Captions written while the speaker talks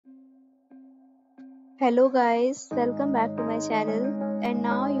Hello guys, welcome back to my channel and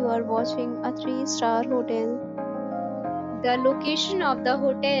now you are watching a 3-star hotel. The location of the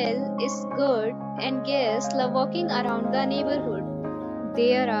hotel is good and guests love walking around the neighborhood.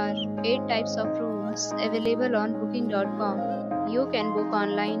 There are 8 types of rooms available on booking.com. You can book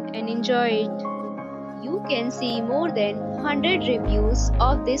online and enjoy it. You can see more than 100 reviews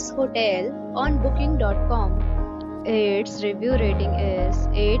of this hotel on booking.com. Its review rating is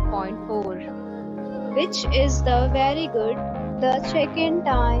 8.4. which is the very good. The check-in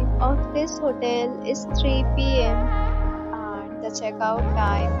time of this hotel is 3 p.m. and the checkout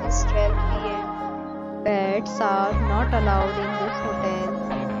time is 12 p.m. Pets are not allowed in this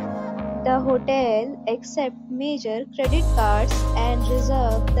hotel. The hotel accepts major credit cards and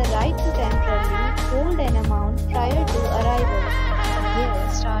reserves the right to temporarily hold an amount prior to arrival.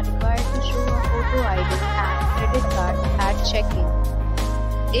 Guests are required to show a photo ID and credit card at check-in.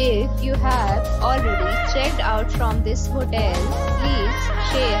 If you have already checked out from this hotel, please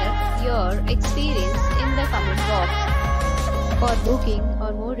share your experience in the comment box. For booking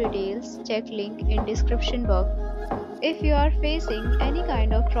or more details, check link in description box. If you are facing any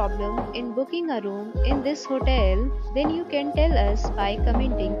kind of problem in booking a room in this hotel, then you can tell us by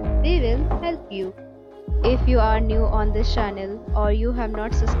commenting. We will help you. If you are new on this channel or you have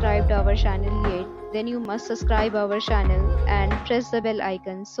not subscribed our channel yet, then you must subscribe our channel and press the bell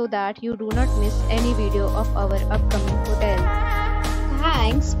icon so that you do not miss any video of our upcoming hotel.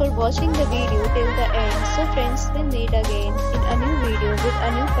 Thanks for watching the video till the end. So friends, we'll meet again in a new video with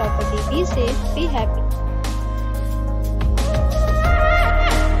a new property. Be safe, be happy.